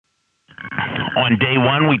On day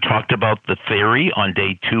one, we talked about the theory. On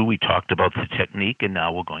day two, we talked about the technique, and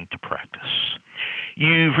now we're going to practice.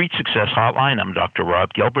 You've reached Success Hotline. I'm Dr.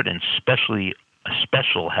 Rob Gilbert, and a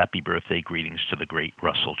special happy birthday greetings to the great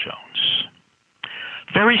Russell Jones.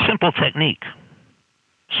 Very simple technique.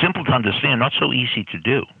 Simple to understand, not so easy to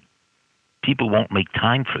do. People won't make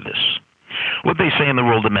time for this. What they say in the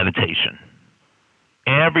world of meditation.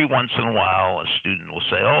 Every once in a while, a student will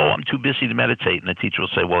say, oh, I'm too busy to meditate. And the teacher will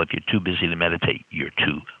say, well, if you're too busy to meditate, you're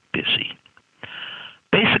too busy.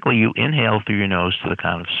 Basically, you inhale through your nose to the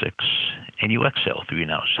count of 6, and you exhale through your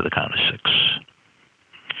nose to the count of 6.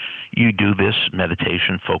 You do this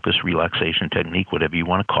meditation, focus, relaxation technique, whatever you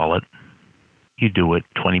want to call it. You do it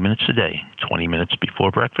 20 minutes a day, 20 minutes before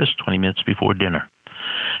breakfast, 20 minutes before dinner.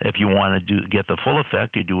 If you want to get the full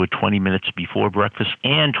effect, you do it 20 minutes before breakfast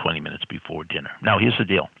and 20 minutes before dinner. Now, here's the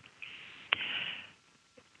deal.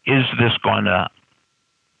 Is this going to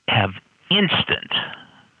have instant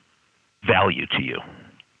value to you?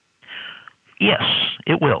 Yes,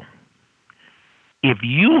 it will. If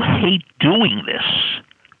you hate doing this,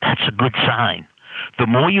 that's a good sign. The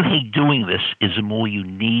more you hate doing this is the more you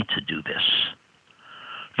need to do this.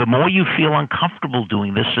 The more you feel uncomfortable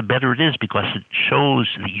doing this, the better it is, because it shows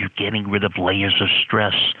that you're getting rid of layers of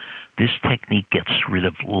stress. This technique gets rid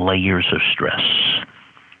of layers of stress.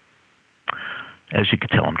 As you can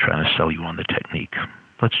tell, I'm trying to sell you on the technique.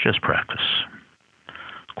 Let's just practice.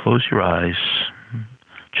 Close your eyes.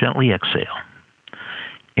 Gently exhale.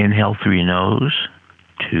 Inhale through your nose.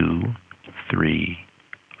 2, 3,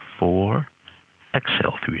 4.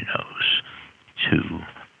 Exhale through your nose. 2,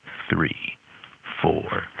 3,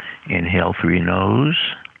 4. Inhale through your nose.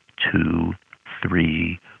 2,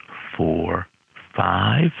 3, 4,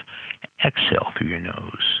 5. Exhale through your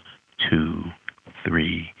nose. 2,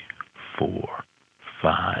 3, 4,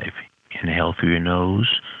 5. Inhale through your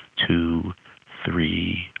nose. 2,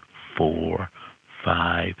 3, 4,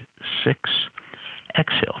 5, 6.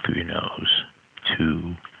 Exhale through your nose.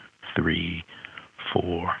 2, 3,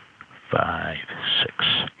 4, 5, 6.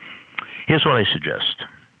 Here's what I suggest.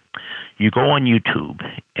 You go on YouTube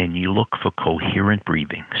and you look for coherent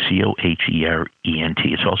breathing, Coherent.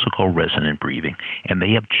 It's also called resonant breathing. And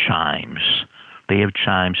they have chimes.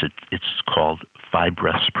 It's called 5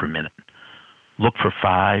 breaths per minute. Look for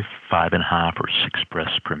 5, 5.5, or 6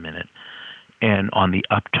 breaths per minute. And on the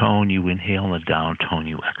up tone, you inhale, and the down tone,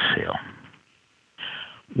 you exhale.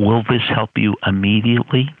 Will this help you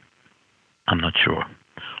immediately? I'm not sure.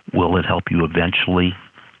 Will it help you eventually?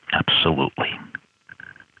 Absolutely.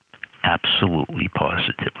 Absolutely,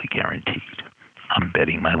 positively guaranteed. I'm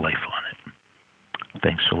betting my life on it.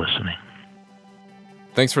 Thanks for listening.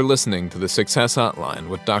 Thanks for listening to the Success Hotline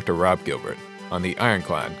with Dr. Rob Gilbert on the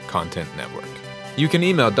Ironclad Content Network. You can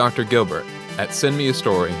email Dr. Gilbert at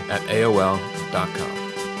sendmeastory@aol.com.